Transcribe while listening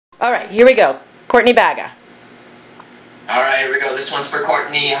All right, here we go. Courtney Baga. All right, here we go. This one's for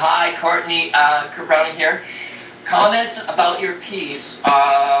Courtney. Hi, Courtney. Kurt Browning here. Comments about your piece.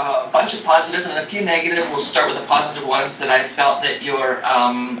 A bunch of positives and a few negatives. We'll start with the positive ones. That I felt that your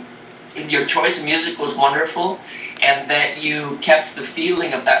choice of music was wonderful, and that you kept the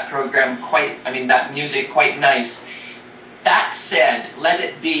feeling of that program that music quite nice. That said, Let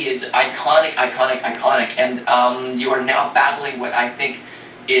It Be is iconic, iconic, iconic, and you are now battling what I think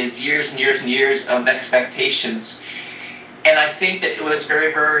is years and years and years of expectations. And I think that it was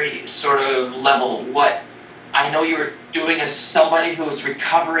very, very sort of level. What I know you were doing as somebody who was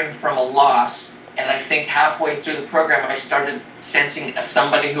recovering from a loss, and I think halfway through the program I started sensing as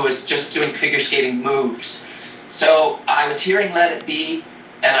somebody who was just doing figure skating moves. So I was hearing Let It Be,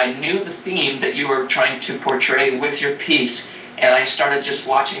 and I knew the theme that you were trying to portray with your piece, and I started just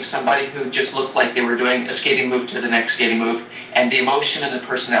watching somebody who just looked like they were doing a skating move to the next skating move, and the emotion and the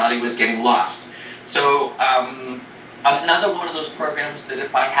personality was getting lost. So another one of those programs that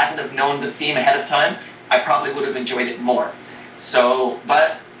if I hadn't have known the theme ahead of time, I probably would have enjoyed it more.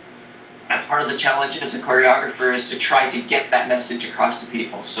 But part of the challenge as a choreographer is to try to get that message across to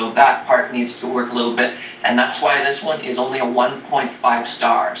people. So that part needs to work a little bit, and that's why this one is only a 1.5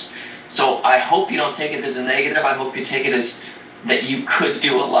 stars. So I hope you don't take it as a negative. I hope you take it as that you could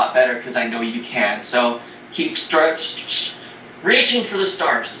do a lot better, because I know you can. So keep reaching for the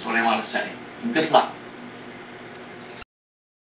stars is what I want to say. Good luck.